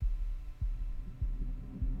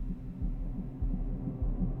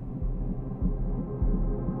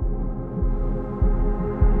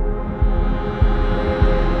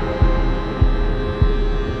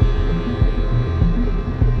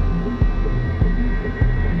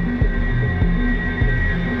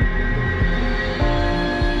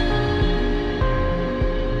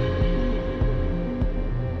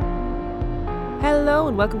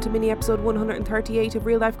welcome to mini episode 138 of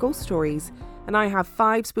Real Life Ghost Stories. And I have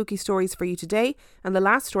 5 spooky stories for you today, and the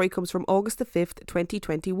last story comes from August the 5th,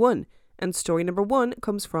 2021. And story number 1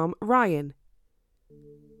 comes from Ryan.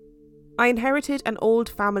 I inherited an old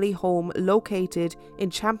family home located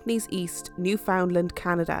in Champneys East, Newfoundland,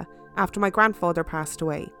 Canada, after my grandfather passed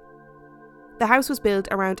away. The house was built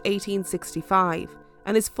around 1865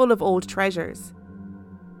 and is full of old treasures.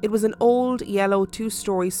 It was an old yellow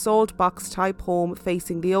 2-storey salt box type home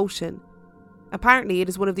facing the ocean. Apparently it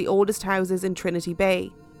is one of the oldest houses in Trinity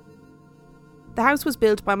Bay. The house was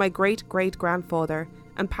built by my great-great-grandfather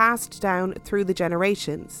and passed down through the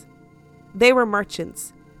generations. They were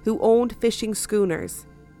merchants who owned fishing schooners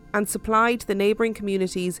and supplied the neighbouring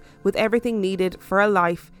communities with everything needed for a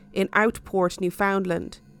life in Outport,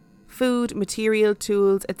 Newfoundland: food, material,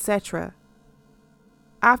 tools, etc.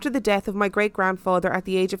 After the death of my great-grandfather at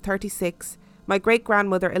the age of 36, my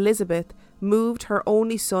great-grandmother Elizabeth moved her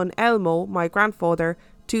only son Elmo, my grandfather,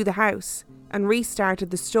 to the house and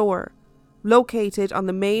restarted the store, located on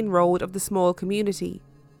the main road of the small community.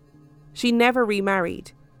 She never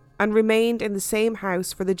remarried and remained in the same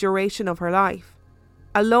house for the duration of her life,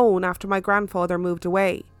 alone after my grandfather moved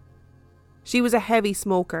away. She was a heavy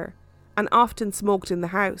smoker and often smoked in the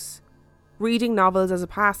house, reading novels as a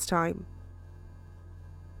pastime.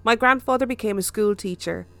 My grandfather became a school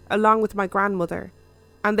teacher along with my grandmother,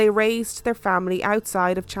 and they raised their family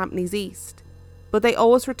outside of Champneys East, but they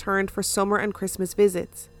always returned for summer and Christmas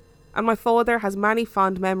visits, and my father has many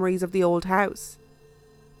fond memories of the old house.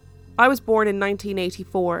 I was born in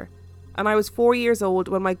 1984, and I was 4 years old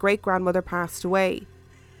when my great-grandmother passed away.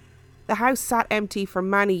 The house sat empty for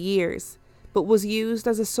many years, but was used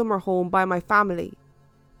as a summer home by my family.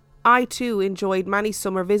 I too enjoyed many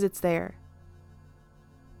summer visits there.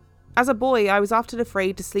 As a boy, I was often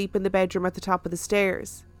afraid to sleep in the bedroom at the top of the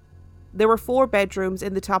stairs. There were 4 bedrooms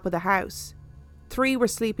in the top of the house. 3 were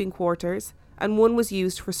sleeping quarters, and 1 was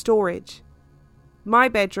used for storage. My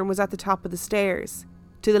bedroom was at the top of the stairs,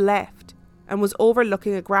 to the left, and was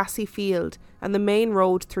overlooking a grassy field and the main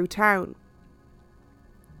road through town.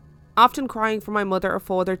 Often crying for my mother or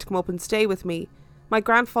father to come up and stay with me, my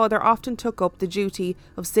grandfather often took up the duty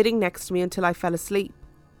of sitting next to me until I fell asleep.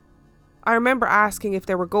 I remember asking if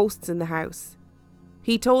there were ghosts in the house.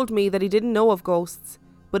 He told me that he didn't know of ghosts,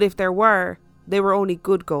 but if there were, they were only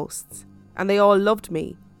good ghosts, and they all loved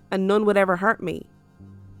me, and none would ever hurt me.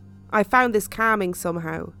 I found this calming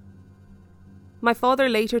somehow. My father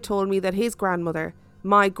later told me that his grandmother,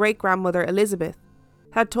 my great-grandmother Elizabeth,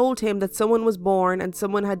 had told him that someone was born and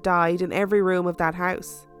someone had died in every room of that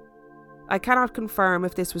house. I cannot confirm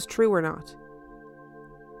if this was true or not.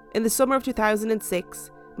 In the summer of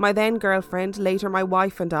 2006, my then girlfriend, later my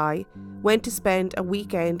wife, and I went to spend a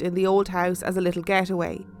weekend in the old house as a little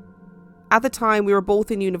getaway. At the time we were both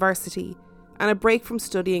in university, and a break from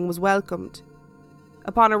studying was welcomed.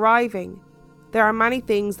 Upon arriving, there are many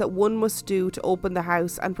things that one must do to open the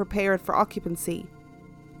house and prepare it for occupancy.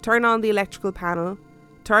 Turn on the electrical panel,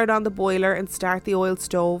 turn on the boiler and start the oil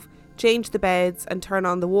stove, change the beds and turn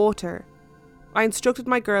on the water. I instructed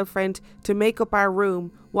my girlfriend to make up our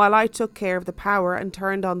room while I took care of the power and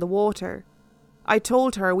turned on the water. I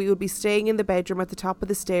told her we would be staying in the bedroom at the top of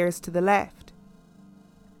the stairs to the left.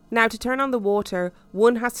 Now, to turn on the water,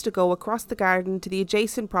 one has to go across the garden to the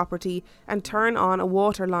adjacent property and turn on a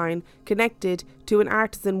water line connected to an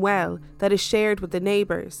artesian well that is shared with the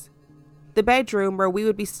neighbours. The bedroom where we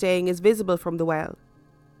would be staying is visible from the well.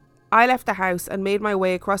 I left the house and made my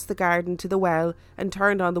way across the garden to the well and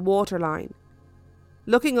turned on the water line.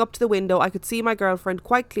 Looking up to the window, I could see my girlfriend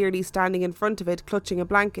quite clearly standing in front of it, clutching a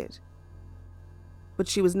blanket. But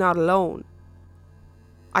she was not alone.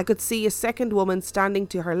 I could see a second woman standing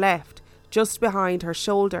to her left, just behind her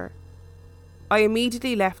shoulder. I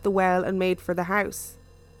immediately left the well and made for the house.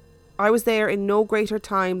 I was there in no greater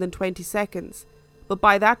time than 20 seconds, but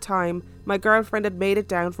by that time, my girlfriend had made it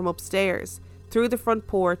down from upstairs, through the front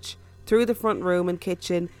porch, through the front room and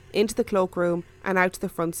kitchen, into the cloakroom, and out to the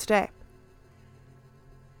front step.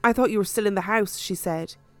 "I thought you were still in the house," she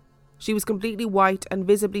said. She was completely white and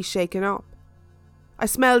visibly shaken up. "I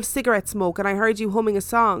smelled cigarette smoke and I heard you humming a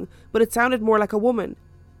song, but it sounded more like a woman.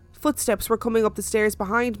 Footsteps were coming up the stairs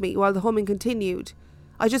behind me while the humming continued.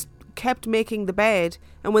 I just kept making the bed,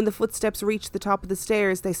 and when the footsteps reached the top of the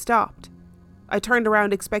stairs, they stopped. I turned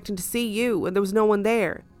around expecting to see you, and there was no one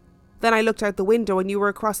there. Then I looked out the window and you were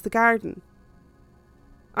across the garden."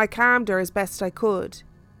 I calmed her as best I could.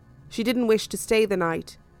 She didn't wish to stay the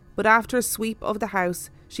night, but after a sweep of the house,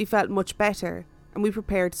 she felt much better, and we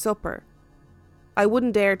prepared supper. I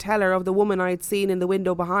wouldn't dare tell her of the woman I had seen in the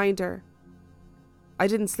window behind her. I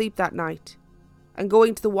didn't sleep that night. and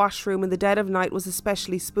going to the washroom in the dead of night was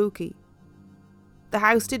especially spooky. The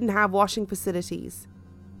house didn't have washing facilities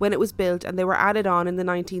when it was built, and they were added on in the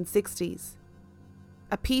 1960s.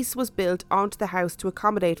 A piece was built onto the house to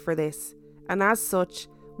accommodate for this, and as such,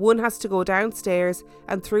 one has to go downstairs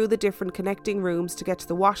and through the different connecting rooms to get to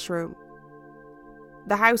the washroom.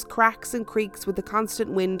 The house cracks and creaks with the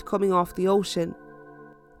constant wind coming off the ocean.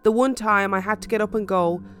 The one time I had to get up and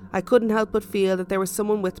go, I couldn't help but feel that there was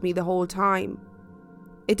someone with me the whole time.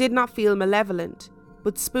 It did not feel malevolent,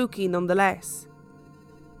 but spooky nonetheless.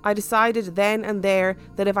 I decided then and there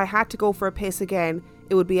that if I had to go for a piss again,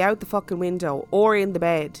 it would be out the fucking window or in the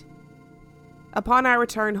bed. Upon our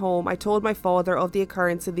return home, I told my father of the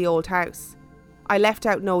occurrence in the old house. I left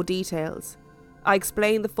out no details. I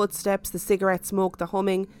explained the footsteps, the cigarette smoke, the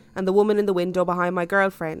humming, and the woman in the window behind my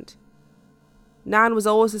girlfriend. Nan was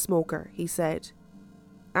always a smoker, he said,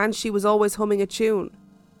 and she was always humming a tune.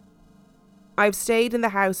 I've stayed in the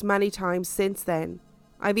house many times since then.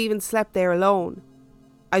 I've even slept there alone.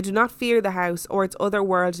 I do not fear the house or its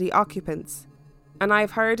otherworldly occupants, and I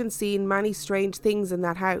have heard and seen many strange things in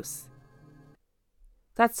that house.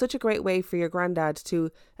 That's such a great way for your granddad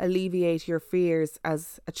to alleviate your fears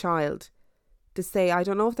as a child. To say, I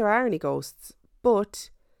don't know if there are any ghosts, but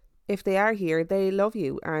if they are here, they love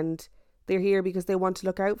you and they're here because they want to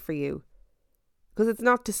look out for you. Because it's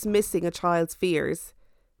not dismissing a child's fears,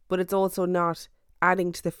 but it's also not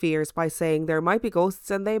adding to the fears by saying there might be ghosts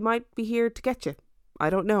and they might be here to get you. I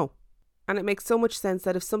don't know. And it makes so much sense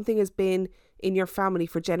that if something has been in your family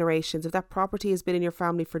for generations, if that property has been in your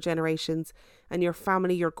family for generations, and your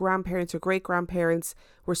family, your grandparents or great-grandparents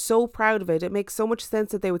were so proud of it, it makes so much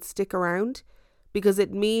sense that they would stick around because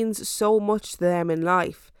it means so much to them in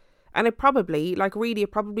life. And it probably,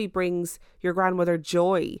 it probably brings your grandmother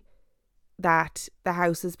joy that the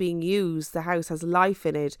house is being used, the house has life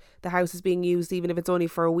in it, the house is being used even if it's only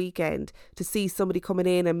for a weekend, to see somebody coming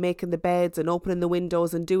in and making the beds and opening the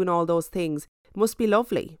windows and doing all those things. It must be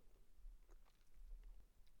lovely.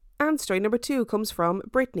 And story number 2 comes from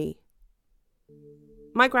Brittany.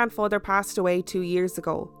 My grandfather passed away 2 years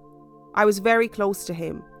ago. I was very close to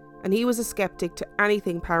him, and he was a skeptic to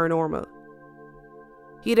anything paranormal.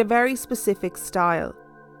 He had a very specific style.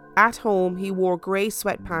 At home, he wore grey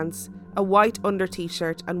sweatpants, a white under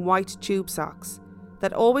t-shirt and white tube socks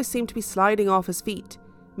that always seemed to be sliding off his feet,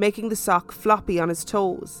 making the sock floppy on his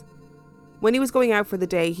toes. When he was going out for the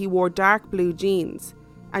day, he wore dark blue jeans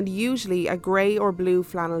and usually a grey or blue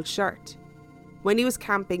flannel shirt. When he was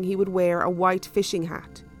camping, he would wear a white fishing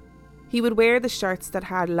hat. He would wear the shirts that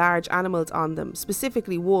had large animals on them,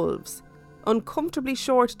 specifically wolves, uncomfortably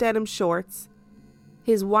short denim shorts,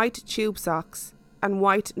 his white tube socks, and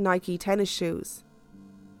white Nike tennis shoes.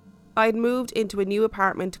 I had moved into a new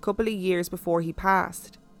apartment a couple of years before he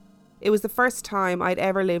passed. It was the first time I'd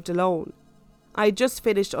ever lived alone. I had just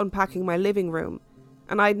finished unpacking my living room,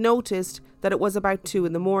 and I'd noticed that it was about 2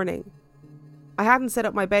 a.m. I hadn't set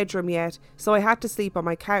up my bedroom yet, so I had to sleep on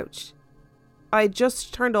my couch. I had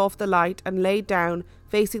just turned off the light and laid down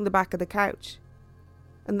facing the back of the couch.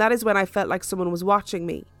 And that is when I felt like someone was watching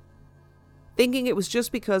me. Thinking it was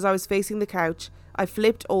just because I was facing the couch, I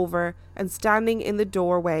flipped over, and standing in the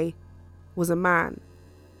doorway was a man.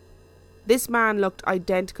 This man looked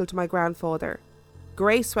identical to my grandfather.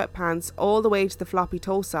 Grey sweatpants all the way to the floppy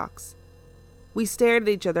toe socks. We stared at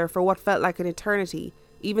each other for what felt like an eternity,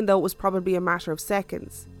 even though it was probably a matter of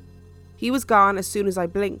seconds. He was gone as soon as I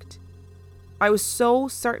blinked. I was so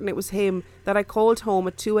certain it was him that I called home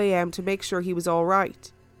at 2 a.m. to make sure he was all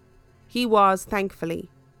right. He was, thankfully.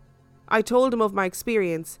 I told him of my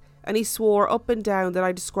experience, and he swore up and down that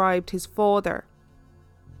I described his father.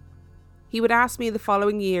 He would ask me in the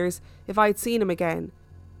following years if I had seen him again,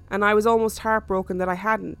 and I was almost heartbroken that I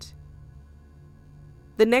hadn't.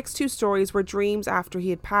 The next 2 stories were dreams after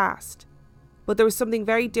he had passed, but there was something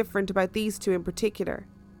very different about these 2 in particular.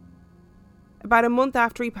 About a month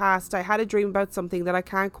after he passed, I had a dream about something that I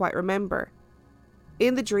can't quite remember.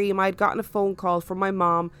 In the dream, I had gotten a phone call from my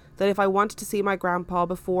mom that if I wanted to see my grandpa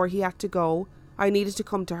before he had to go, I needed to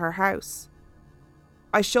come to her house.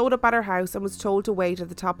 I showed up at her house and was told to wait at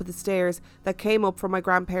the top of the stairs that came up from my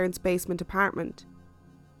grandparents' basement apartment.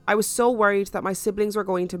 I was so worried that my siblings were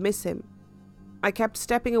going to miss him. I kept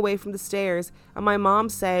stepping away from the stairs, and my mom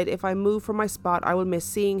said if I move from my spot I will miss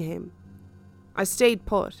seeing him. I stayed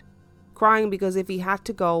put, crying because if he had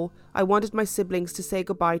to go, I wanted my siblings to say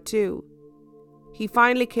goodbye too. He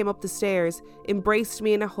finally came up the stairs, embraced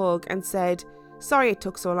me in a hug and said, "Sorry it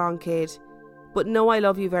took so long, kid, but know I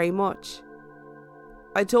love you very much."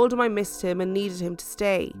 I told him I missed him and needed him to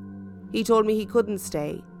stay. He told me he couldn't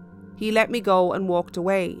stay. He let me go and walked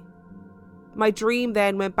away. My dream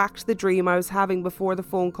then went back to the dream I was having before the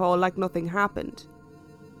phone call like nothing happened.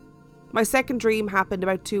 My second dream happened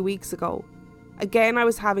about 2 weeks ago. Again, I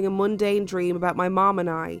was having a mundane dream about my mom and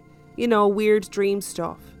I. Weird dream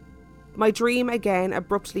stuff. My dream again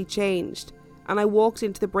abruptly changed, and I walked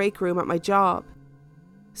into the break room at my job.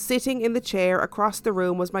 Sitting in the chair across the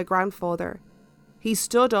room was my grandfather. He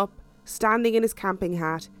stood up, standing in his camping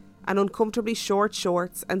hat and uncomfortably short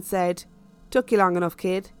shorts, and said, "Took you long enough,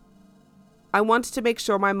 kid." I wanted to make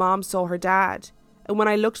sure my mom saw her dad, and when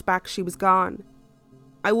I looked back, she was gone.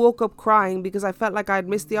 I woke up crying because I felt like I had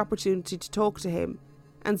missed the opportunity to talk to him,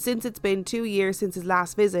 and since it's been 2 years since his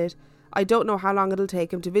last visit, I don't know how long it'll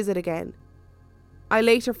take him to visit again. I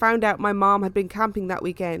later found out my mom had been camping that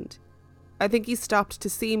weekend. I think he stopped to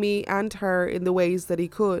see me and her in the ways that he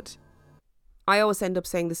could. I always end up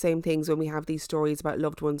saying the same things when we have these stories about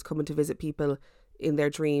loved ones coming to visit people in their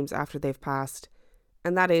dreams after they've passed.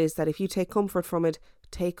 And that is that if you take comfort from it,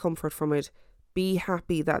 take comfort from it. Be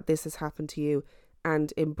happy that this has happened to you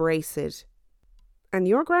and embrace it. And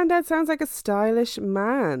your granddad sounds like a stylish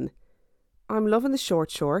man. I'm loving the short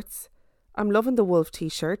shorts. I'm loving the wolf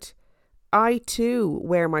t-shirt. I too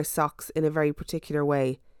wear my socks in a very particular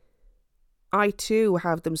way. I too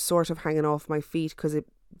have them sort of hanging off my feet because it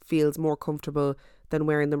feels more comfortable than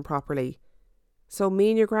wearing them properly. So me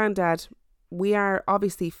and your granddad, we are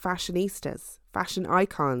obviously fashionistas, fashion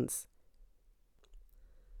icons.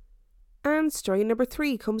 And story number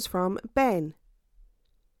 3 comes from Ben.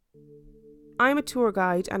 I'm a tour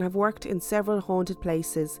guide and have worked in several haunted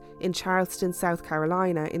places in Charleston, South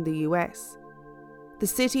Carolina in the US. The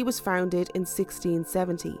city was founded in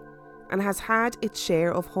 1670 and has had its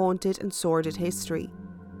share of haunted and sordid history.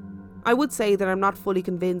 I would say that I'm not fully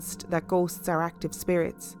convinced that ghosts are active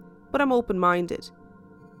spirits, but I'm open-minded.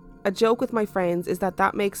 A joke with my friends is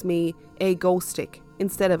that makes me agnostic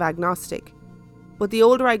instead of agnostic. But the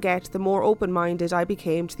older I get, the more open-minded I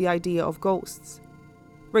became to the idea of ghosts.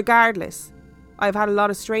 Regardless, I've had a lot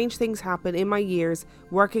of strange things happen in my years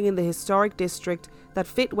working in the historic district that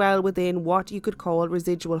fit well within what you could call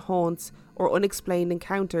residual haunts or unexplained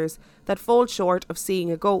encounters that fall short of seeing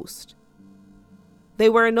a ghost. They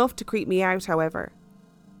were enough to creep me out, however.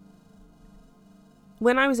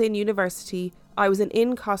 When I was in university, I was an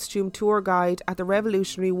in-costume tour guide at the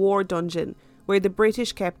Revolutionary War dungeon where the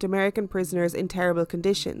British kept American prisoners in terrible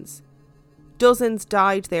conditions. Dozens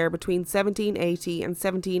died there between 1780 and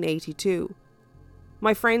 1782.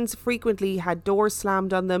 My friends frequently had doors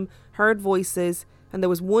slammed on them, heard voices, and there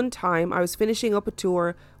was one time I was finishing up a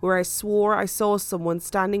tour where I swore I saw someone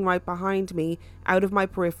standing right behind me out of my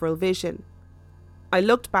peripheral vision. I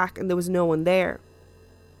looked back and there was no one there.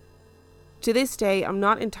 To this day, I'm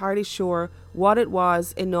not entirely sure what it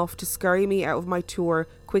was enough to scurry me out of my tour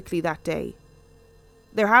quickly that day.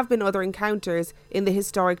 There have been other encounters in the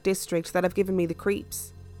historic district that have given me the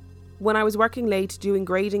creeps. When I was working late doing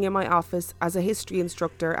grading in my office as a history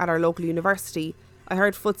instructor at our local university, I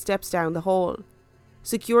heard footsteps down the hall.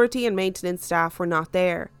 Security and maintenance staff were not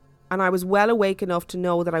there, and I was well awake enough to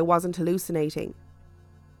know that I wasn't hallucinating.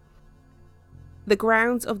 The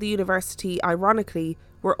grounds of the university, ironically,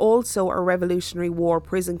 were also a Revolutionary War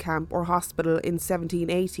prison camp or hospital in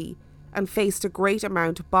 1780 and faced a great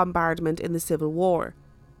amount of bombardment in the Civil War.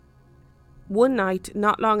 One night,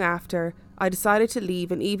 not long after, I decided to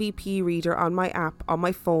leave an EVP reader on my app on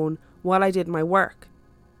my phone while I did my work.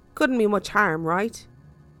 Couldn't be much harm, right?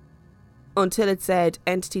 Until it said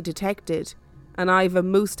entity detected, and I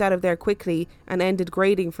vamoosed out of there quickly and ended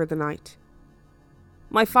grading for the night.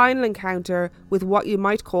 My final encounter with what you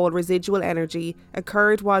might call residual energy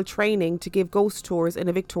occurred while training to give ghost tours in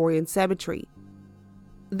a Victorian cemetery.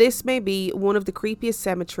 This may be one of the creepiest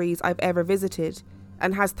cemeteries I've ever visited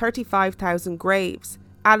and has 35,000 graves,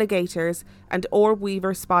 alligators and orb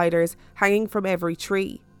weaver spiders hanging from every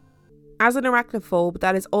tree. As an arachnophobe,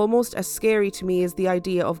 that is almost as scary to me as the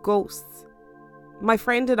idea of ghosts. My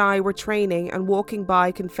friend and I were training and walking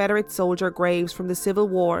by Confederate soldier graves from the Civil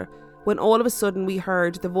War when all of a sudden we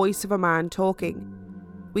heard the voice of a man talking.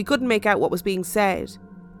 We couldn't make out what was being said.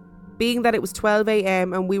 Being that it was 12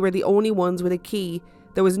 a.m. and we were the only ones with a key,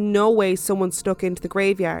 there was no way someone snuck into the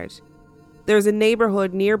graveyard. There is a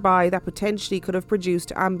neighbourhood nearby that potentially could have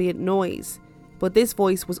produced ambient noise, but this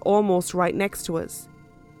voice was almost right next to us.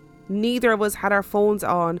 Neither of us had our phones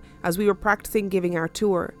on as we were practicing giving our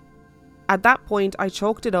tour. At that point, I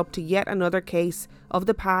chalked it up to yet another case of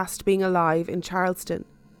the past being alive in Charleston.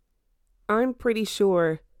 I'm pretty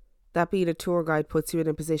sure that being a tour guide puts you in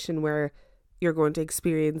a position where you're going to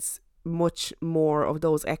experience much more of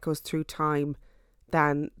those echoes through time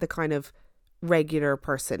than the kind of regular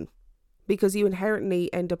person. because you inherently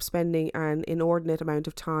end up spending an inordinate amount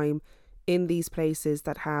of time in these places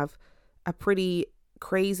that have a pretty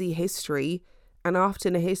crazy history, and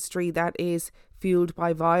often a history that is fueled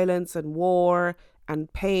by violence and war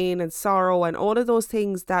and pain and sorrow and all of those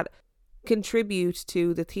things that contribute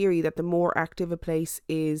to the theory that the more active a place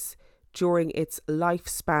is during its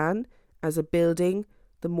lifespan as a building,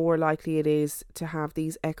 the more likely it is to have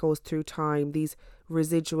these echoes through time, these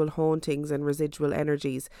residual hauntings and residual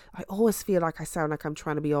energies. I always feel like I sound like I'm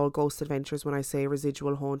trying to be all Ghost Adventures when I say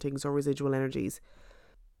residual hauntings or residual energies.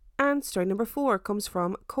 And story number 4 comes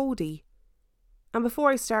from Cody. And before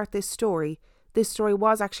I start this story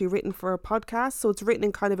was actually written for a podcast, so it's written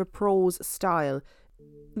in kind of a prose style.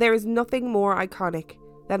 There is nothing more iconic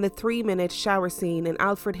than the 3-minute shower scene in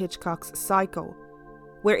Alfred Hitchcock's Psycho,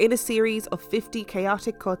 where in a series of 50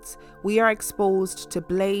 chaotic cuts, we are exposed to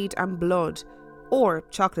blade and blood, or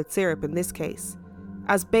chocolate syrup in this case,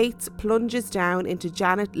 as Bates plunges down into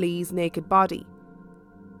Janet Leigh's naked body.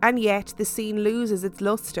 And yet the scene loses its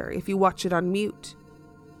luster if you watch it on mute.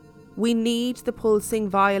 We need the pulsing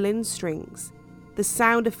violin strings, the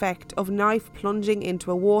sound effect of knife plunging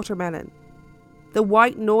into a watermelon, the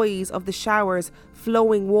white noise of the shower's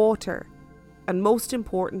flowing water, and most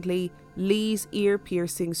importantly, Leigh's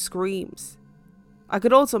ear-piercing screams. I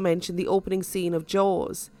could also mention the opening scene of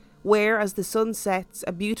Jaws, where as the sun sets,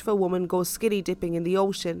 a beautiful woman goes skinny dipping in the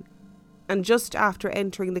ocean, and just after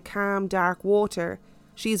entering the calm, dark water,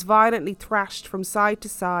 she is violently thrashed from side to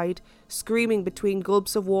side, screaming between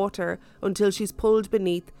gulps of water until she's pulled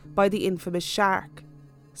beneath by the infamous shark,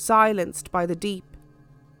 silenced by the deep.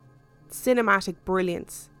 Cinematic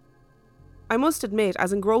brilliance. I must admit,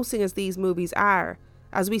 as engrossing as these movies are,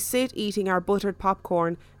 as we sit eating our buttered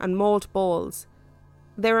popcorn and malt balls,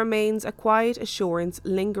 there remains a quiet assurance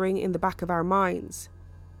lingering in the back of our minds.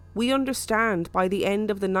 We understand by the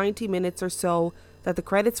end of the 90 minutes or so that the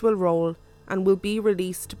credits will roll and will be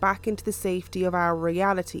released back into the safety of our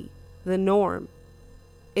reality, the norm.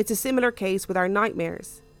 It's a similar case with our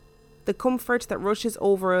nightmares. The comfort that rushes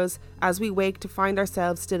over us as we wake to find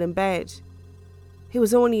ourselves still in bed. It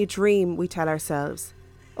was only a dream, we tell ourselves.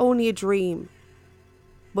 Only a dream.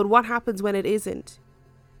 But what happens when it isn't?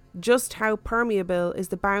 Just how permeable is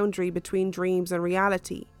the boundary between dreams and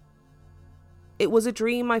reality? It was a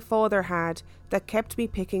dream my father had that kept me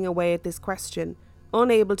picking away at this question,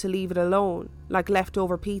 unable to leave it alone, like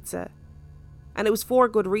leftover pizza. And it was for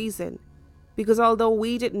good reason, because although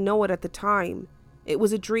we didn't know it at the time, it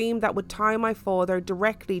was a dream that would tie my father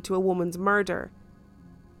directly to a woman's murder.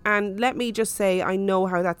 And let me just say, I know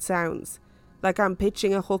how that sounds, like I'm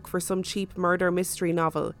pitching a hook for some cheap murder mystery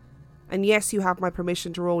novel, and yes, you have my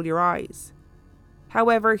permission to roll your eyes.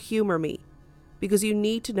 However, humour me, because you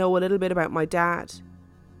need to know a little bit about my dad.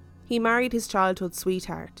 He married his childhood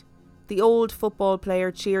sweetheart, the old football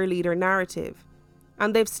player cheerleader narrative,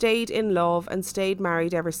 and they've stayed in love and stayed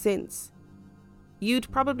married ever since.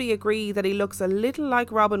 You'd probably agree that he looks a little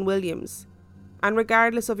like Robin Williams, and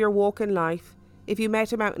regardless of your walk in life, if you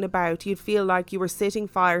met him out and about, you'd feel like you were sitting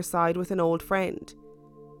fireside with an old friend.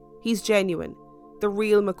 He's genuine, the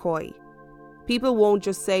real McCoy. People won't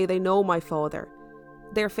just say they know my father.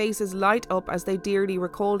 Their faces light up as they dearly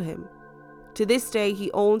recalled him. To this day,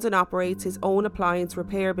 he owns and operates his own appliance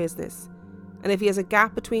repair business, and if he has a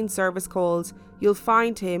gap between service calls, you'll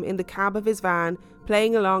find him in the cab of his van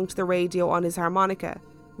playing along to the radio on his harmonica,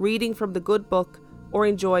 reading from the good book, or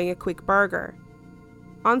enjoying a quick burger.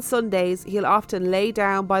 On Sundays, he'll often lay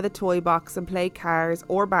down by the toy box and play cars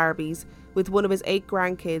or Barbies with one of his 8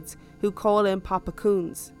 grandkids who call him Papa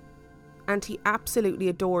Coons. And he absolutely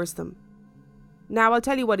adores them. Now I'll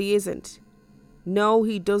tell you what he isn't. No,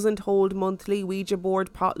 he doesn't hold monthly Ouija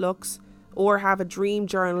board potlucks, or have a dream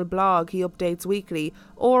journal blog he updates weekly,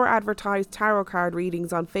 or advertise tarot card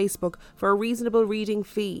readings on Facebook for a reasonable reading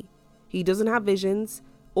fee. He doesn't have visions,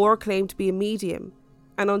 or claim to be a medium,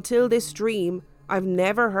 and until this dream, I've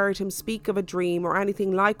never heard him speak of a dream or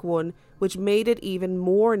anything like one, which made it even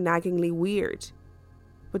more naggingly weird.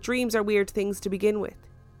 But dreams are weird things to begin with.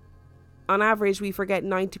 On average, we forget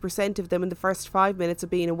 90% of them in the first 5 minutes of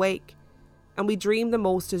being awake, and we dream the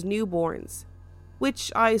most as newborns,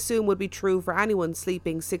 which I assume would be true for anyone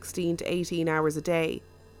sleeping 16 to 18 hours a day.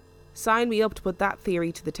 Sign me up to put that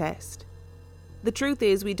theory to the test. The truth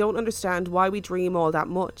is, we don't understand why we dream all that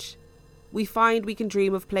much. We find we can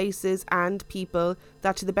dream of places and people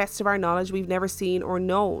that to the best of our knowledge we've never seen or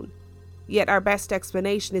known. Yet our best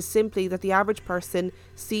explanation is simply that the average person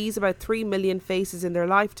sees about 3 million faces in their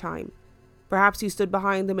lifetime. Perhaps you stood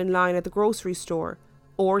behind them in line at the grocery store,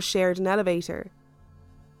 or shared an elevator.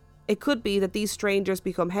 It could be that these strangers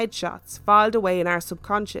become headshots, filed away in our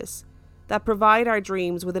subconscious, that provide our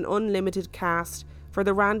dreams with an unlimited cast for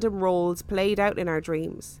the random roles played out in our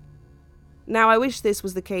dreams. Now, I wish this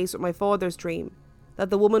was the case with my father's dream, that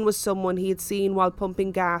the woman was someone he had seen while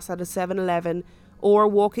pumping gas at a 7-Eleven or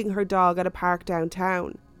walking her dog at a park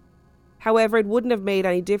downtown. However, it wouldn't have made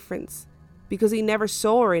any difference, because he never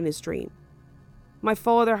saw her in his dream. My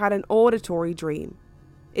father had an auditory dream.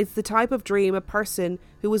 It's the type of dream a person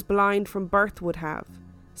who was blind from birth would have.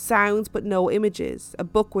 Sounds but no images, a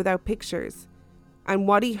book without pictures. And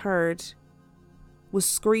what he heard was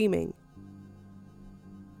screaming.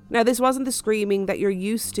 Now, this wasn't the screaming that you're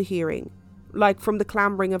used to hearing, like from the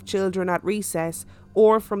clambering of children at recess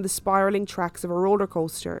or from the spiralling tracks of a roller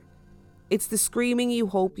coaster. It's the screaming you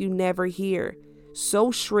hope you never hear,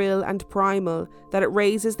 so shrill and primal that it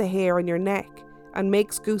raises the hair on your neck and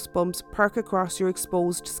makes goosebumps perk across your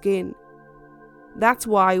exposed skin. That's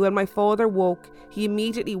why when my father woke, he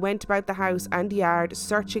immediately went about the house and yard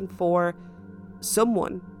searching for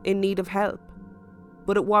someone in need of help,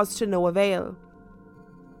 but it was to no avail.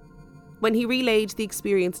 When he relayed the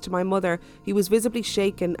experience to my mother, he was visibly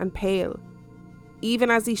shaken and pale.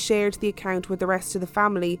 Even as he shared the account with the rest of the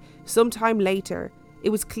family, sometime later, it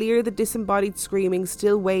was clear the disembodied screaming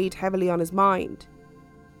still weighed heavily on his mind.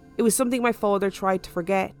 It was something my father tried to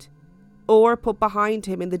forget, or put behind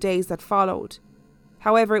him in the days that followed.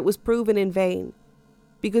 However, it was proven in vain,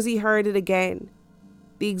 because he heard it again,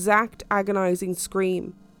 the exact agonising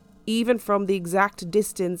scream, even from the exact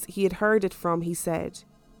distance he had heard it from, he said.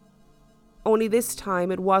 Only this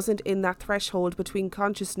time it wasn't in that threshold between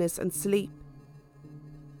consciousness and sleep.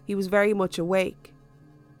 He was very much awake.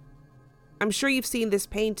 I'm sure you've seen this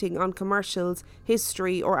painting on commercials,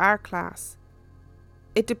 history or art class.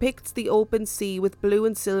 It depicts the open sea with blue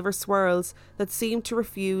and silver swirls that seem to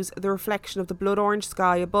refuse the reflection of the blood orange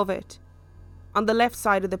sky above it. On the left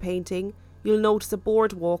side of the painting, you'll notice a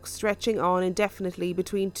boardwalk stretching on indefinitely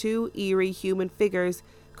between two eerie human figures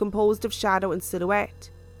composed of shadow and silhouette.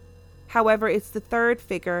 However, it's the third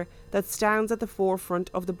figure that stands at the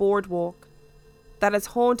forefront of the boardwalk that has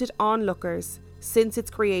haunted onlookers since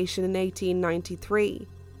its creation in 1893.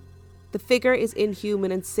 The figure is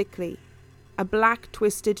inhuman and sickly. A black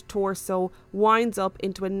twisted torso winds up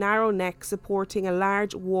into a narrow neck supporting a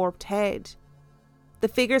large warped head. The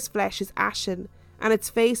figure's flesh is ashen, and its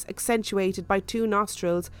face accentuated by two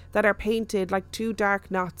nostrils that are painted like two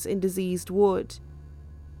dark knots in diseased wood.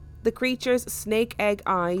 The creature's snake-egg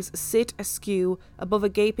eyes sit askew above a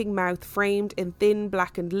gaping mouth framed in thin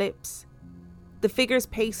blackened lips. The figure's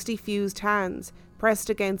pasty-fused hands pressed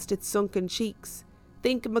against its sunken cheeks.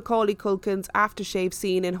 Think Macaulay Culkin's aftershave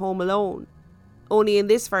scene in Home Alone. Only in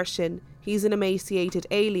this version, he's an emaciated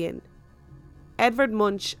alien. Edvard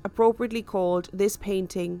Munch appropriately called this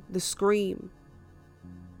painting The Scream.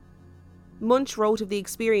 Munch wrote of the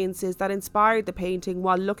experiences that inspired the painting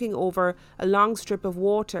while looking over a long strip of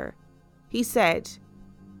water. He said,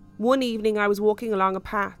 "One evening I was walking along a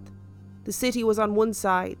path. The city was on one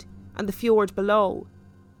side, and the fjord below.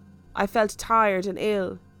 I felt tired and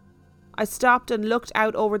ill. I stopped and looked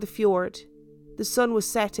out over the fjord. The sun was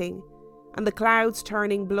setting, and the clouds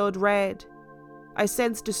turning blood red. I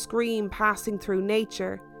sensed a scream passing through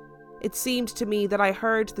nature. It seemed to me that I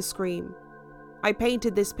heard the scream. I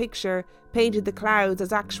painted this picture, painted the clouds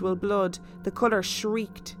as actual blood. The colour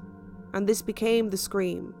shrieked, and this became the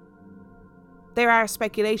scream." There are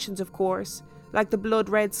speculations, of course, like the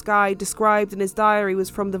blood-red sky described in his diary was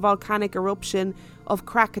from the volcanic eruption of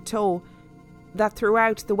Krakatoa that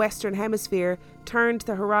throughout the Western Hemisphere turned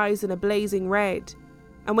the horizon a blazing red.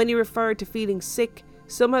 And when he referred to feeling sick,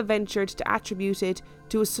 some have ventured to attribute it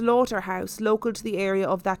to a slaughterhouse local to the area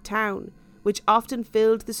of that town, which often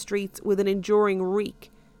filled the streets with an enduring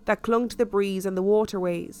reek that clung to the breeze and the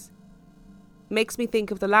waterways. Makes me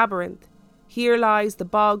think of the labyrinth. Here lies the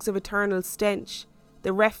bogs of eternal stench,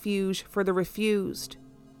 the refuge for the refused.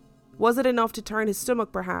 Was it enough to turn his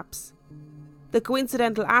stomach, perhaps? The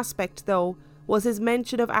coincidental aspect, though, was his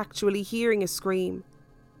mention of actually hearing a scream.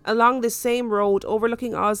 Along this same road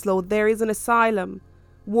overlooking Oslo there is an asylum,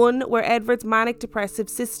 one where Edvard's manic-depressive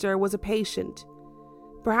sister was a patient.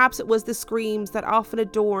 Perhaps it was the screams that often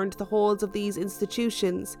adorned the halls of these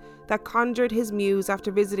institutions that conjured his muse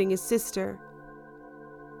after visiting his sister.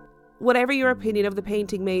 Whatever your opinion of the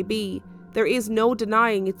painting may be, there is no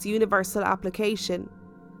denying its universal application.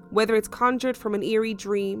 Whether it's conjured from an eerie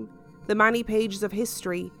dream, the many pages of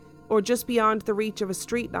history, or just beyond the reach of a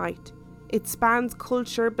streetlight, it spans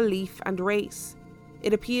culture, belief and race.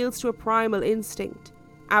 It appeals to a primal instinct,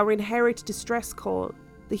 our inherent distress call,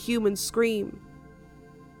 the human scream.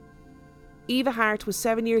 Eva Hart was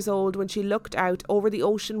 7 years old when she looked out over the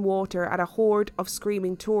ocean water at a horde of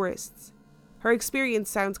screaming tourists. Her experience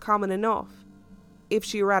sounds common enough. If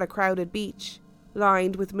she were at a crowded beach,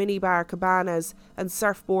 lined with minibar cabanas and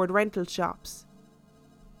surfboard rental shops.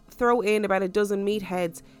 Throw in about a dozen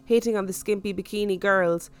meatheads hitting on the skimpy bikini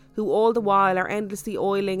girls who all the while are endlessly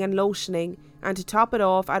oiling and lotioning, and to top it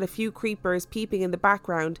off add a few creepers peeping in the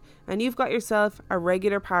background, and you've got yourself a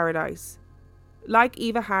regular paradise. Like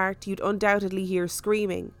Eva Hart, you'd undoubtedly hear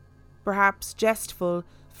screaming, perhaps jestful,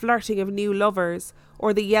 flirting of new lovers,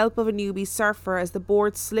 or the yelp of a newbie surfer as the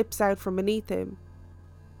board slips out from beneath him.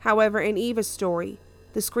 However, in Eva's story,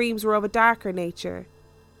 the screams were of a darker nature.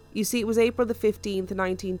 You see, it was April the 15th,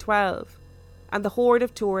 1912, and the horde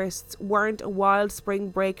of tourists weren't a wild spring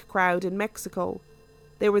break crowd in Mexico.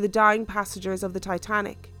 They were the dying passengers of the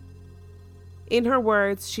Titanic. In her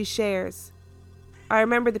words, she shares, "I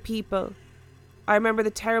remember the people. I remember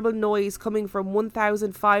the terrible noise coming from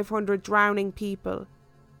 1,500 drowning people.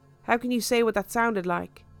 How can you say what that sounded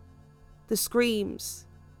like? The screams.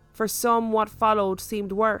 For some, what followed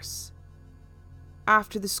seemed worse.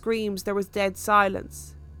 After the screams, there was dead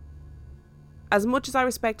silence." As much as I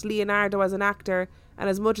respect Leonardo as an actor, and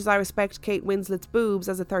as much as I respect Kate Winslet's boobs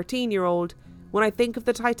as a 13-year-old, when I think of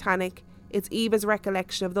the Titanic, it's Eva's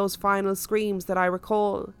recollection of those final screams that I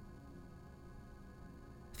recall.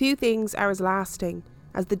 Few things are as lasting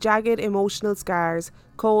as the jagged emotional scars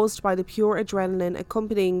caused by the pure adrenaline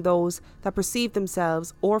accompanying those that perceive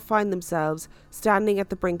themselves or find themselves standing at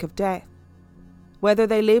the brink of death. Whether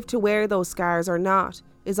they live to wear those scars or not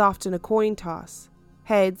is often a coin toss,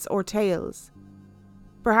 heads or tails.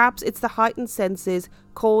 Perhaps it's the heightened senses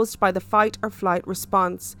caused by the fight or flight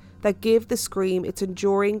response that give the scream its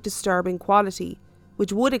enduring, disturbing quality,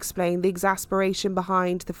 which would explain the exasperation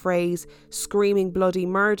behind the phrase "screaming bloody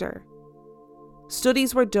murder."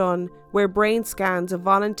 Studies were done where brain scans of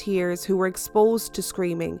volunteers who were exposed to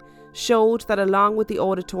screaming showed that along with the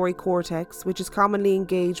auditory cortex, which is commonly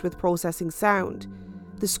engaged with processing sound,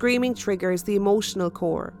 the screaming triggers the emotional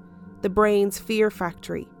core, the brain's fear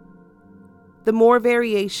factory. The more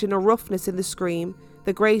variation or roughness in the scream,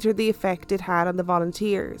 the greater the effect it had on the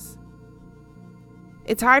volunteers.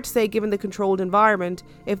 It's hard to say, given the controlled environment,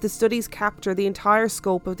 if the studies capture the entire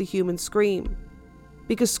scope of the human scream,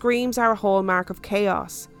 because screams are a hallmark of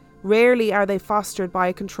chaos. Rarely are they fostered by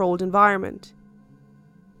a controlled environment.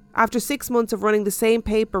 After 6 months of running the same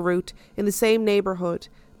paper route in the same neighbourhood,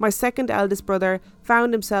 my second eldest brother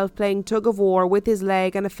found himself playing tug-of-war with his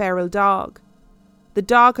leg and a feral dog. The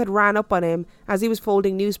dog had ran up on him as he was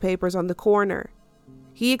folding newspapers on the corner.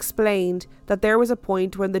 He explained that there was a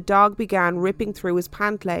point when the dog began ripping through his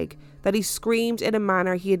pant leg that he screamed in a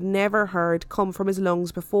manner he had never heard come from his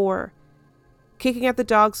lungs before. Kicking at the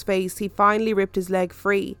dog's face, he finally ripped his leg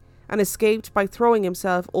free and escaped by throwing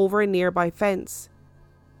himself over a nearby fence.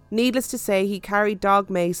 Needless to say, he carried dog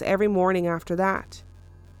mace every morning after that.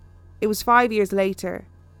 It was 5 years later,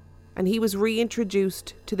 and he was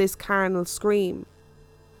reintroduced to this carnal scream,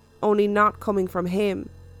 only not coming from him.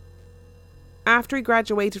 After he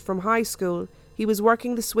graduated from high school, he was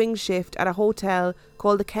working the swing shift at a hotel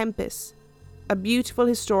called the Kempis, a beautiful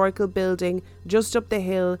historical building just up the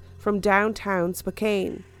hill from downtown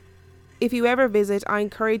Spokane. If you ever visit, I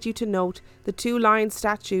encourage you to note the 2 lion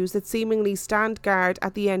statues that seemingly stand guard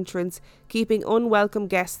at the entrance, keeping unwelcome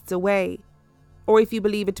guests away. Or if you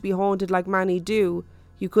believe it to be haunted like many do,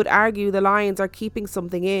 you could argue the lions are keeping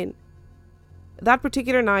something in. That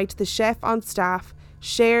particular night, the chef on staff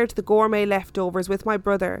shared the gourmet leftovers with my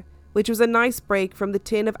brother, which was a nice break from the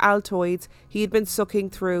tin of Altoids he had been sucking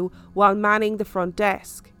through while manning the front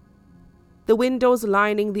desk. The windows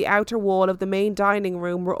lining the outer wall of the main dining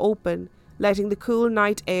room were open, letting the cool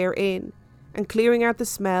night air in, and clearing out the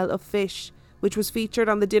smell of fish, which was featured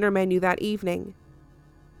on the dinner menu that evening.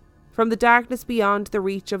 From the darkness beyond the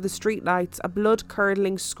reach of the streetlights, a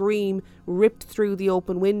blood-curdling scream ripped through the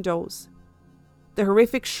open windows. The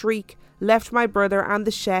horrific shriek left my brother and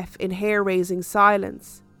the chef in hair-raising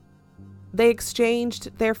silence. They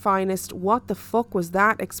exchanged their finest "what the fuck was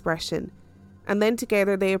that" expression, and then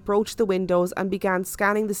together they approached the windows and began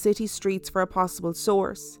scanning the city streets for a possible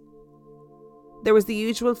source. There was the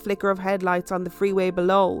usual flicker of headlights on the freeway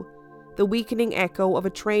below, the weakening echo of a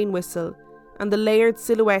train whistle, and the layered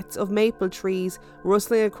silhouettes of maple trees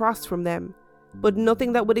rustling across from them, but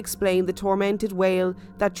nothing that would explain the tormented wail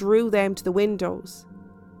that drew them to the windows.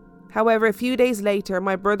 However, a few days later,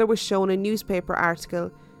 my brother was shown a newspaper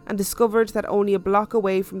article and discovered that only a block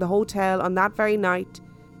away from the hotel on that very night,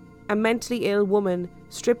 a mentally ill woman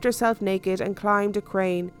stripped herself naked and climbed a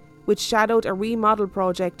crane which shadowed a remodel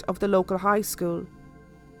project of the local high school.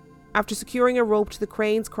 After securing a rope to the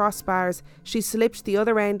crane's crossbars, she slipped the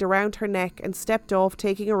other end around her neck and stepped off,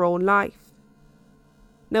 taking her own life.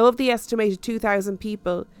 Now, of the estimated 2,000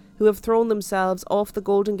 people who have thrown themselves off the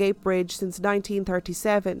Golden Gate Bridge since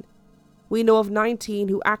 1937, we know of 19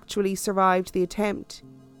 who actually survived the attempt.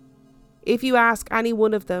 If you ask any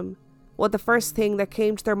one of them what the first thing that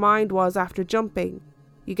came to their mind was after jumping,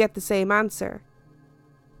 you get the same answer.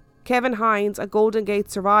 Kevin Hines, a Golden Gate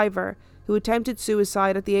survivor who attempted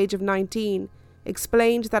suicide at the age of 19,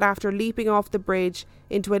 explained that after leaping off the bridge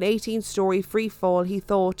into an 18-story free fall, he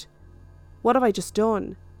thought, "What have I just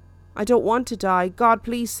done? I don't want to die. God,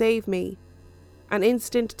 please save me." An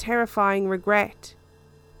instant, terrifying regret.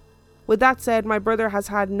 With that said, my brother has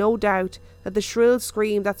had no doubt that the shrill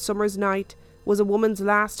scream that summer's night was a woman's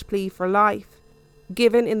last plea for life,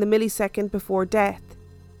 given in the millisecond before death.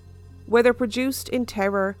 Whether produced in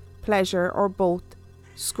terror, pleasure, or both,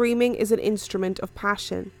 screaming is an instrument of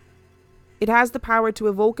passion. It has the power to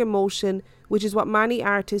evoke emotion, which is what many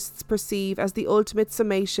artists perceive as the ultimate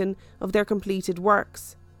summation of their completed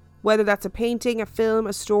works, whether that's a painting, a film,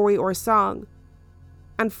 a story, or a song.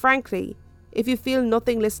 And frankly, if you feel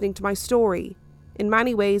nothing listening to my story, in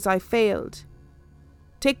many ways I failed.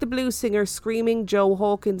 Take the blues singer Screaming Joe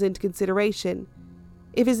Hawkins into consideration.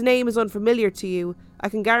 If his name is unfamiliar to you, I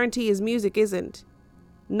can guarantee his music isn't.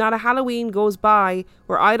 Not a Halloween goes by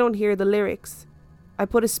where I don't hear the lyrics, "I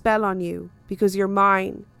put a spell on you because you're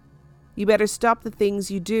mine. You better stop the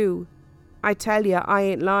things you do. I tell ya, I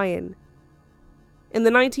ain't lying." In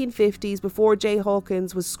the 1950s, before Jay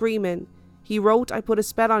Hawkins was screaming, he wrote "I Put a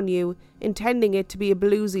Spell on You," intending it to be a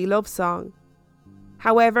bluesy love song.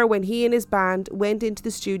 However, when he and his band went into the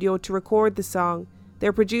studio to record the song,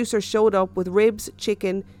 their producer showed up with ribs,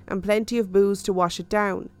 chicken, and plenty of booze to wash it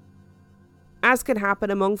down. As can happen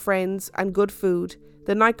among friends and good food,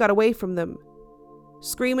 the night got away from them.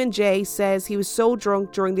 Screamin' Jay says he was so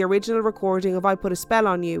drunk during the original recording of "I Put a Spell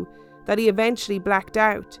on You" that he eventually blacked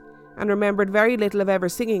out and remembered very little of ever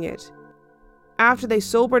singing it. After they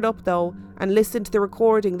sobered up though and listened to the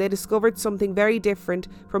recording, they discovered something very different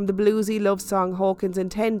from the bluesy love song Hawkins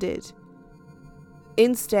intended.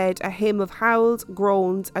 Instead, a hymn of howls,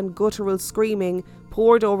 groans and guttural screaming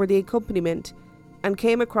poured over the accompaniment and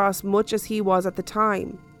came across much as he was at the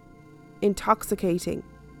time. Intoxicating.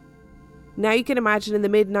 Now you can imagine in the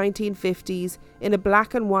mid-1950s, in a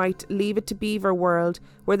black and white Leave It to Beaver world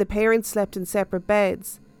where the parents slept in separate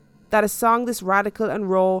beds, that a song this radical and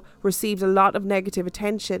raw received a lot of negative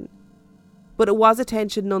attention. But it was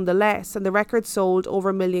attention nonetheless, and the record sold over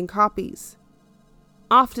 1 million copies.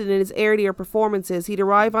 Often in his earlier performances, he'd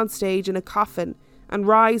arrive on stage in a coffin and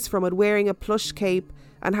rise from it wearing a plush cape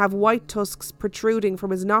and have white tusks protruding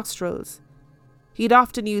from his nostrils. He'd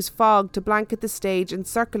often use fog to blanket the stage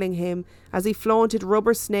encircling him as he flaunted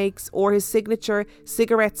rubber snakes or his signature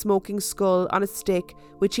cigarette-smoking skull on a stick,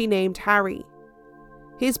 which he named Harry.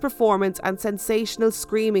 His performance and sensational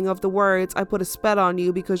screaming of the words "I put a spell on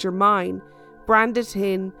you because you're mine" branded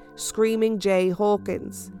him Screaming Jay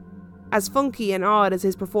Hawkins. As funky and odd as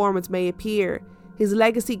his performance may appear, his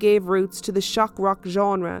legacy gave roots to the shock rock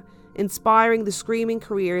genre, inspiring the screaming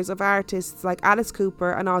careers of artists like Alice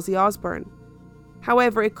Cooper and Ozzy Osbourne.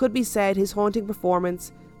 However, it could be said his haunting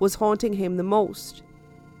performance was haunting him the most.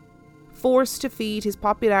 Forced to feed his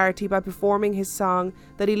popularity by performing his song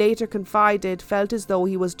that he later confided felt as though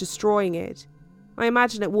he was destroying it. I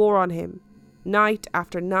imagine it wore on him, night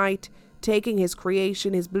after night, taking his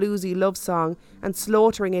creation, his bluesy love song, and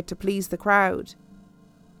slaughtering it to please the crowd.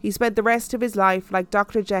 He spent the rest of his life like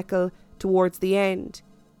Dr. Jekyll towards the end,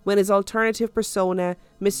 when his alternative persona,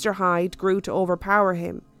 Mr. Hyde, grew to overpower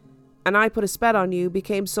him, and "I Put a Spell on You"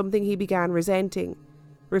 became something he began resenting,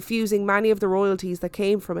 refusing many of the royalties that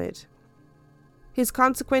came from it. His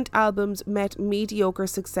consequent albums met mediocre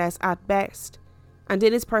success at best, and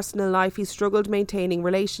in his personal life he struggled maintaining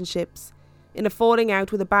relationships. In a falling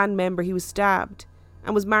out with a band member, he was stabbed,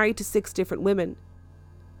 and was married to 6 different women.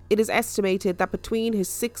 It is estimated that between his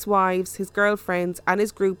 6 wives, his girlfriends and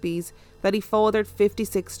his groupies that he fathered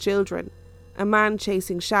 56 children, a man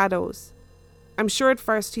chasing shadows. I'm sure at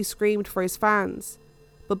first he screamed for his fans,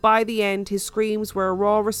 but by the end his screams were a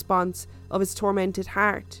raw response of his tormented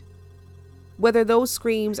heart. Whether those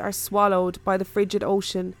screams are swallowed by the frigid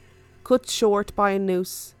ocean, cut short by a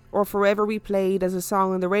noose, or forever replayed as a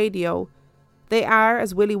song on the radio, they are,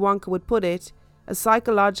 as Willy Wonka would put it, a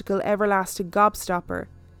psychological everlasting gobstopper.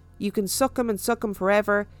 You can suck 'em and suck 'em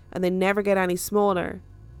forever, and they never get any smaller.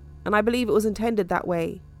 And I believe it was intended that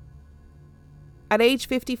way. At age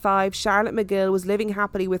 55, Charlotte McGill was living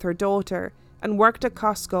happily with her daughter and worked at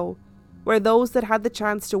Costco, where those that had the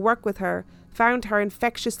chance to work with her found her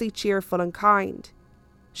infectiously cheerful and kind.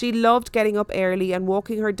 She loved getting up early and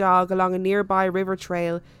walking her dog along a nearby river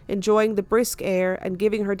trail, enjoying the brisk air and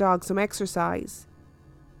giving her dog some exercise.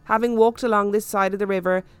 Having walked along this side of the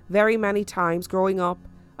river very many times growing up,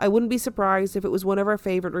 I wouldn't be surprised if it was one of her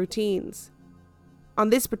favourite routines. On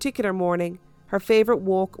this particular morning, her favourite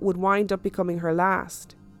walk would wind up becoming her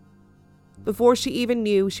last. Before she even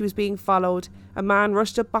knew she was being followed, a man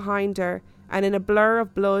rushed up behind her, and in a blur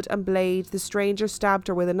of blood and blade, the stranger stabbed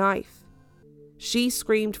her with a knife. She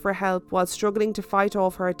screamed for help while struggling to fight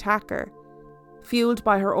off her attacker, fueled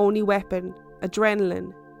by her only weapon,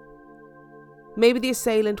 adrenaline. Maybe the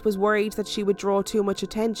assailant was worried that she would draw too much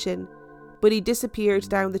attention, but he disappeared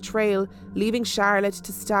down the trail, leaving Charlotte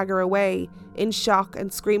to stagger away, in shock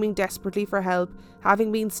and screaming desperately for help,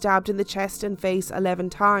 having been stabbed in the chest and face 11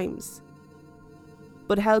 times.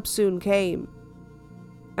 But help soon came.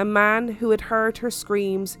 A man who had heard her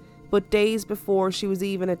screams but days before she was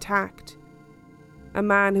even attacked. A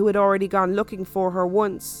man who had already gone looking for her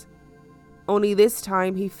once. Only this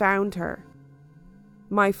time he found her.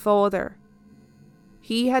 My father.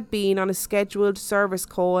 He had been on a scheduled service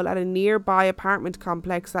call at a nearby apartment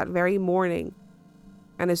complex that very morning,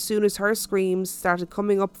 and as soon as her screams started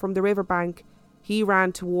coming up from the riverbank, he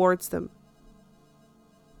ran towards them.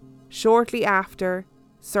 Shortly after,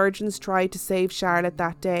 surgeons tried to save Charlotte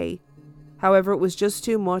that day. However, it was just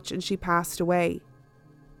too much and she passed away.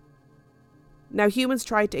 Now, humans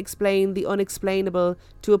tried to explain the unexplainable,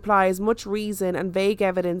 to apply as much reason and vague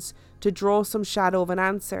evidence to draw some shadow of an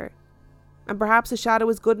answer. And perhaps a shadow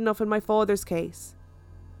was good enough in my father's case.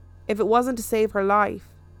 If it wasn't to save her life,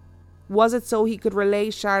 was it so he could relay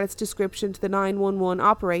Charlotte's description to the 911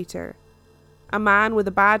 operator? A man with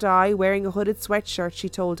a bad eye wearing a hooded sweatshirt, she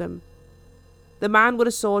told him. The man would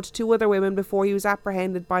assault 2 other women before he was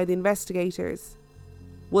apprehended by the investigators.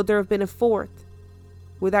 Would there have been a 4th,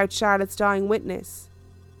 without Charlotte's dying witness?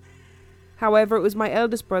 However, it was my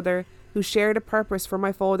eldest brother who shared a purpose for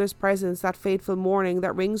my father's presence that fateful morning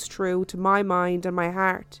that rings true to my mind and my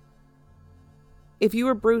heart. If you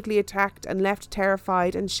were brutally attacked and left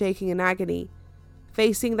terrified and shaking in agony,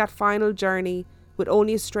 facing that final journey with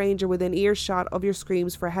only a stranger within earshot of your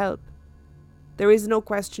screams for help, there is no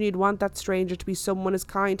question you'd want that stranger to be someone as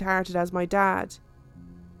kind-hearted as my dad.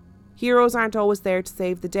 Heroes aren't always there to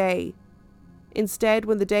save the day. Instead,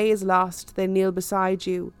 when the day is lost, they kneel beside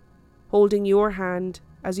you, holding your hand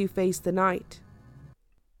as you face the night.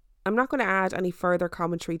 I'm not going to add any further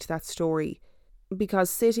commentary to that story, because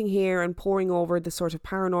sitting here and poring over the sort of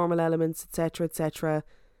paranormal elements, etc.,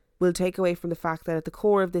 will take away from the fact that at the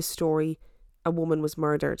core of this story, a woman was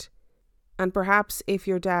murdered. And perhaps if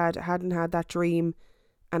your dad hadn't had that dream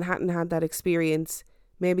and hadn't had that experience,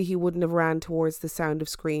 maybe he wouldn't have ran towards the sound of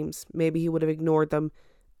screams. Maybe he would have ignored them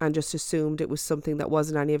and just assumed it was something that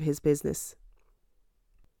wasn't any of his business.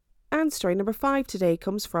 And story number 5 today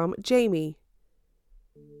comes from Jamie.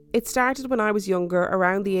 It started when I was younger,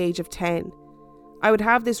 around the age of 10. I would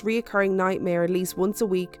have this reoccurring nightmare at least once a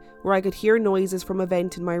week where I could hear noises from a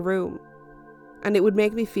vent in my room, and it would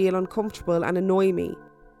make me feel uncomfortable and annoy me.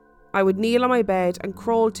 I would kneel on my bed and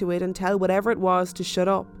crawl to it and tell whatever it was to shut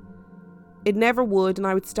up. It never would, and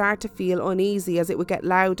I would start to feel uneasy as it would get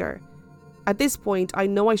louder. At this point, I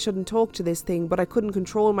know I shouldn't talk to this thing, but I couldn't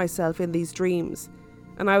control myself in these dreams,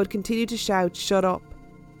 and I would continue to shout, "Shut up."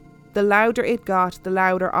 The louder it got, the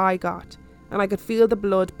louder I got, and I could feel the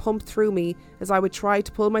blood pump through me as I would try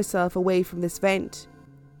to pull myself away from this vent.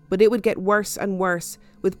 But it would get worse and worse,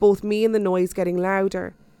 with both me and the noise getting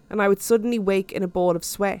louder, and I would suddenly wake in a ball of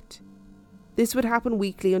sweat. This would happen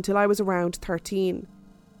weekly until I was around 13.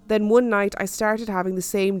 Then one night I started having the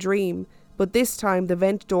same dream, but this time the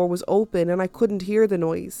vent door was open and I couldn't hear the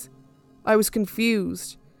noise. I was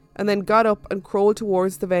confused, and then got up and crawled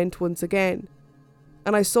towards the vent once again,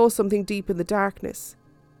 and I saw something deep in the darkness.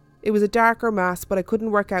 It was a darker mass, but I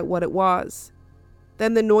couldn't work out what it was.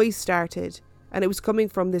 Then the noise started, and it was coming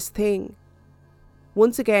from this thing.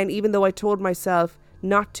 Once again, even though I told myself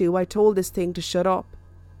not to, I told this thing to shut up.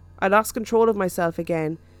 I lost control of myself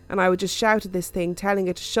again, and I would just shout at this thing, telling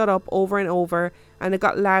it to shut up over and over, and it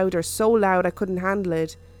got louder, so loud I couldn't handle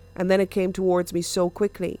it, and then it came towards me so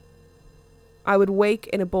quickly. I would wake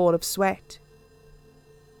in a ball of sweat.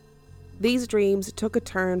 These dreams took a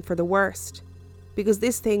turn for the worst, because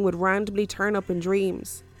this thing would randomly turn up in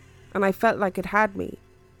dreams, and I felt like it had me.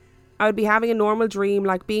 I would be having a normal dream,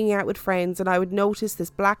 like being out with friends, and I would notice this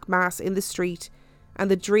black mass in the street,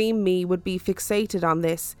 and the dream me would be fixated on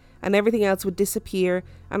this, and everything else would disappear,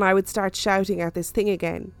 and I would start shouting at this thing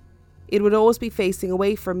again. It would always be facing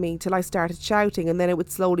away from me till I started shouting, and then it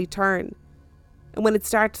would slowly turn. And when it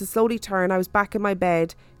started to slowly turn, I was back in my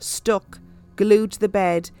bed, stuck, glued to the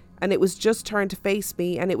bed, and it was just turned to face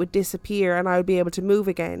me and it would disappear and I would be able to move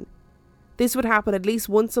again. This would happen at least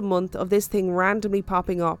once a month of this thing randomly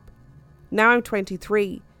popping up. Now I'm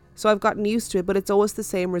 23, so I've gotten used to it, but it's always the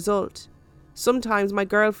same result. Sometimes my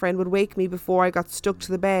girlfriend would wake me before I got stuck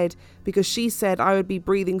to the bed because she said I would be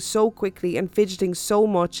breathing so quickly and fidgeting so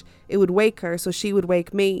much it would wake her, so she would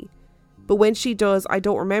wake me. But when she does, I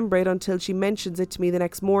don't remember it until she mentions it to me the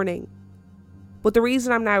next morning. But the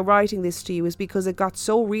reason I'm now writing this to you is because it got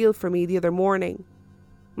so real for me the other morning.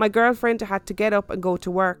 My girlfriend had to get up and go to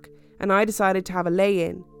work, and I decided to have a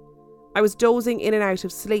lay-in. I was dozing in and out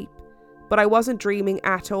of sleep, but I wasn't dreaming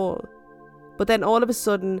at all. But then all of a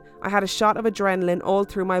sudden, I had a shot of adrenaline all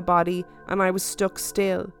through my body and I was stuck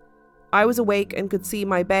still. I was awake and could see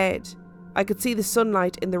my bed. I could see the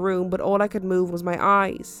sunlight in the room, but all I could move was my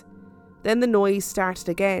eyes. Then the noise started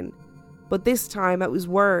again, but this time it was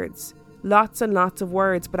words. Lots and lots of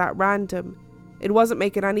words, but at random. It wasn't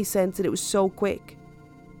making any sense and it was so quick.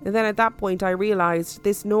 And then at that point I realised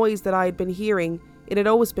this noise that I had been hearing, it had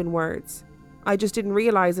always been words. I just didn't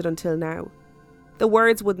realise it until now. The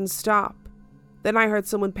words wouldn't stop. Then I heard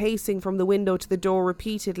someone pacing from the window to the door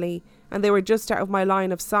repeatedly, and they were just out of my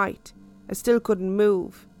line of sight. I still couldn't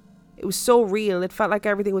move. It was so real, it felt like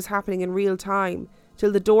everything was happening in real time,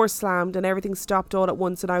 till the door slammed and everything stopped all at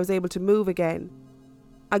once and I was able to move again.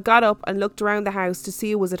 I got up and looked around the house to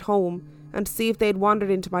see who was at home and to see if they had wandered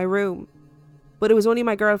into my room. But it was only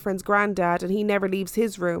my girlfriend's granddad, and he never leaves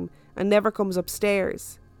his room and never comes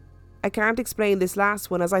upstairs. I can't explain this last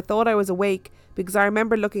one, as I thought I was awake because I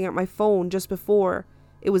remember looking at my phone just before.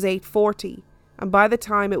 It was 8:40, and by the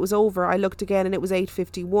time it was over I looked again and it was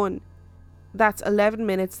 8:51. That's 11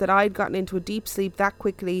 minutes that I'd gotten into a deep sleep that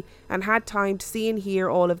quickly and had time to see and hear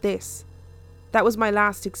all of this. That was my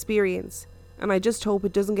last experience, and I just hope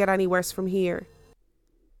it doesn't get any worse from here.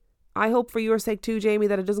 I hope for your sake too, Jamie,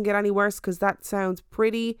 that it doesn't get any worse, because that sounds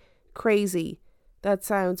pretty crazy. That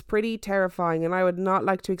sounds pretty terrifying, and I would not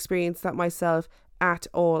like to experience that myself at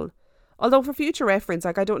all. Although for future reference,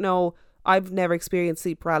 I don't know, I've never experienced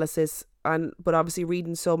sleep paralysis, but obviously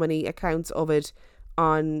reading so many accounts of it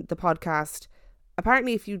on the podcast,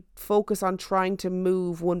 apparently if you focus on trying to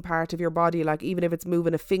move one part of your body, like even if it's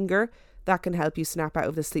moving a finger, that can help you snap out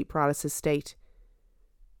of the sleep paralysis state.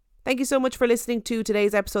 Thank you so much for listening to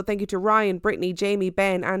today's episode. Thank you to Ryan, Brittany, Jamie,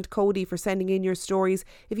 Ben and Cody for sending in your stories.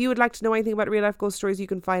 If you would like to know anything about Real Life Ghost Stories, you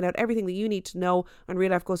can find out everything that you need to know on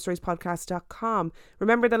reallifeghoststoriespodcast.com.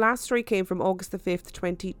 Remember, the last story came from August the 5th,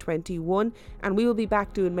 2021, and we will be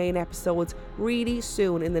back doing main episodes really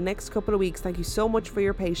soon in the next couple of weeks. Thank you so much for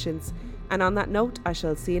your patience. And on that note, I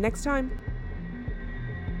shall see you next time.